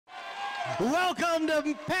Welcome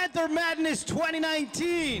to Panther Madness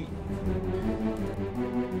 2019.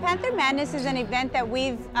 Panther Madness is an event that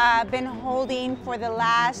we've been holding for the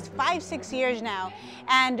last 5-6 years now.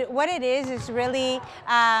 And what it is really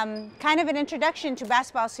kind of an introduction to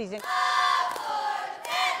basketball season.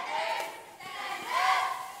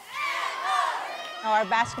 Our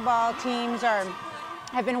basketball teams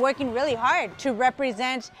have been working really hard to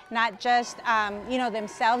represent not just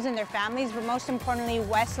themselves and their families, but most importantly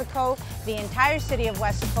Weslaco, the entire city of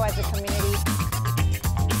Weslaco as a community.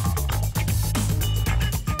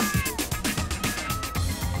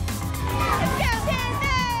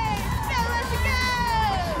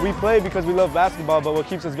 We play because we love basketball, but what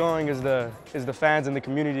keeps us going is the fans and the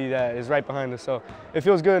community that is right behind us. So it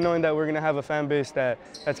feels good knowing that we're going to have a fan base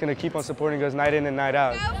that's going to keep on supporting us night in and night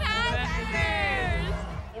out.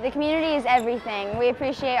 The community is everything. We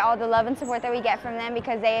appreciate all the love and support that we get from them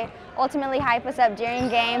because they ultimately hype us up during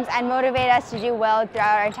games and motivate us to do well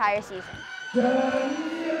throughout our entire season.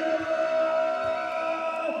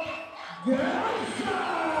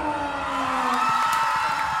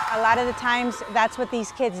 A lot of the times, that's what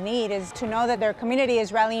these kids need, is to know that their community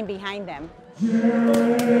is rallying behind them.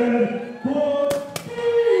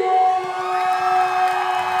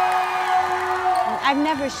 I've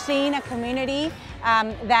never seen a community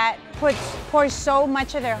that pours so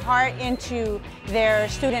much of their heart into their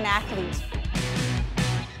student athletes.